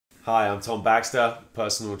Hi, I'm Tom Baxter,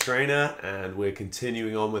 personal trainer, and we're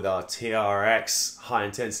continuing on with our TRX high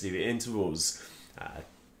intensity intervals.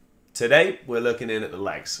 Today, we're looking in at the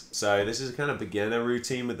legs. So this is a kind of beginner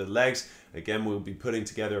routine with the legs. Again, we'll be putting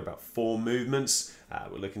together about 4 movements.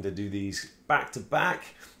 We're looking to do these back to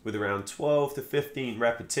back with around 12 to 15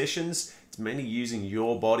 repetitions. It's mainly using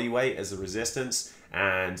your body weight as the resistance,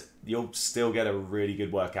 and you'll still get a really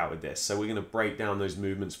good workout with this. So we're gonna break down those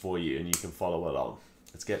movements for you and you can follow along.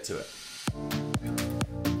 Let's get to it.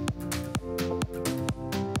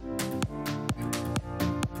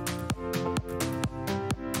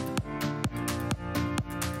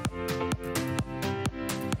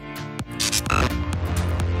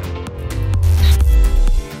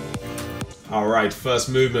 All right, first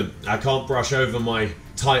movement. I can't brush over my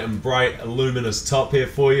tight and bright luminous top here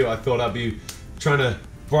for you. I thought I'd be trying to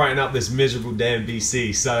brighten up this miserable day in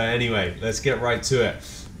BC. So anyway, let's get right to it.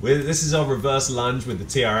 This is our reverse lunge with the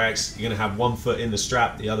TRX. You're gonna have one foot in the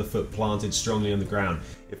strap, the other foot planted strongly on the ground.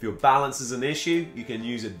 If your balance is an issue, you can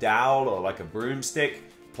use a dowel or like a broomstick,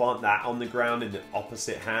 plant that on the ground in the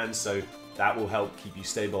opposite hand, so that will help keep you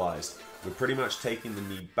stabilized. We're pretty much taking the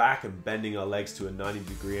knee back and bending our legs to a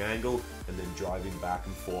 90-degree angle and then driving back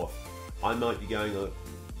and forth. I might be going a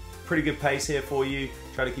pretty good pace here for you.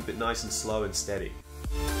 Try to keep it nice and slow and steady.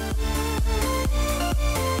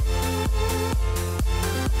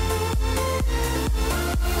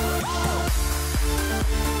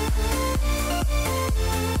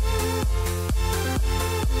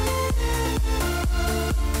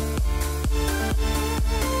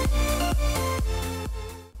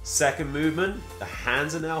 Second movement, the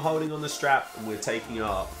hands are now holding on the strap and we're taking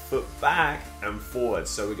our foot back and forward.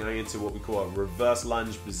 So we're going into what we call a reverse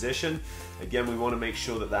lunge position. Again, we want to make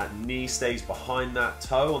sure that that knee stays behind that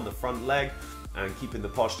toe on the front leg and keeping the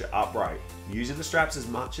posture upright. Using the straps as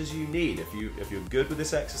much as you need. If you're good with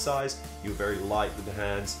this exercise, you're very light with the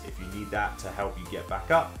hands. If you need that to help you get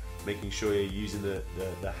back up, making sure you're using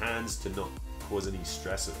the hands to not cause any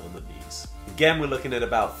stress on the knees. Again, we're looking at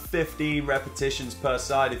about 15 repetitions per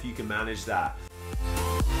side if you can manage that.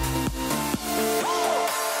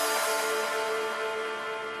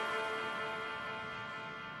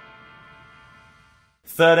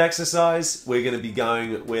 Third exercise, we're going to be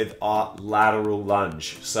going with our lateral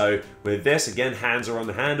lunge. So with this, again, hands are on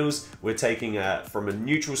the handles. We're taking from a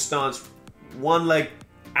neutral stance, one leg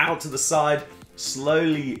out to the side,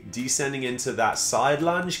 slowly descending into that side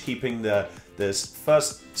lunge, keeping the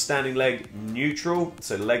first standing leg neutral,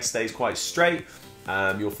 so the leg stays quite straight.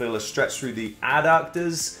 You'll feel a stretch through the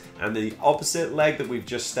adductors, and the opposite leg that we've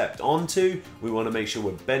just stepped onto, we want to make sure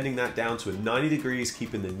we're bending that down to a 90 degrees,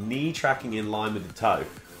 keeping the knee tracking in line with the toe.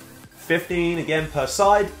 15 again per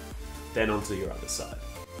side, then onto your other side.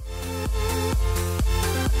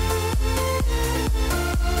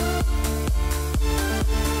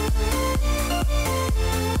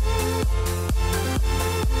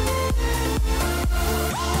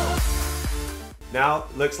 Now,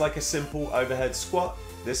 looks like a simple overhead squat.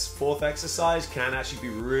 This fourth exercise can actually be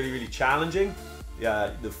really challenging.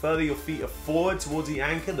 The further your feet are forward towards the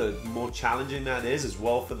anchor, the more challenging that is as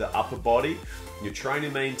well for the upper body. You're trying to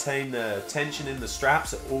maintain the tension in the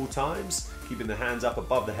straps at all times, keeping the hands up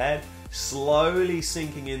above the head, slowly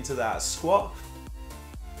sinking into that squat.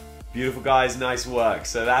 Beautiful guys, nice work.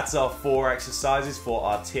 So that's our 4 exercises for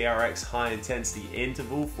our TRX high intensity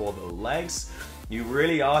interval for the legs. You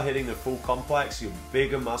really are hitting the full complex, your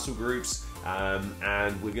bigger muscle groups,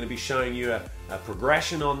 and we're going to be showing you a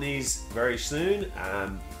progression on these very soon.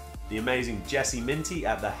 The amazing Jessie Minty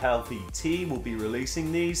at the Healthy Tea will be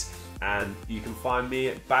releasing these, and you can find me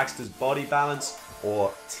at Baxter's Body Balance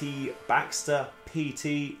or T Baxter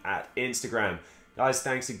PT at Instagram. Guys,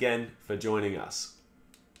 thanks again for joining us.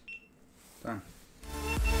 Done.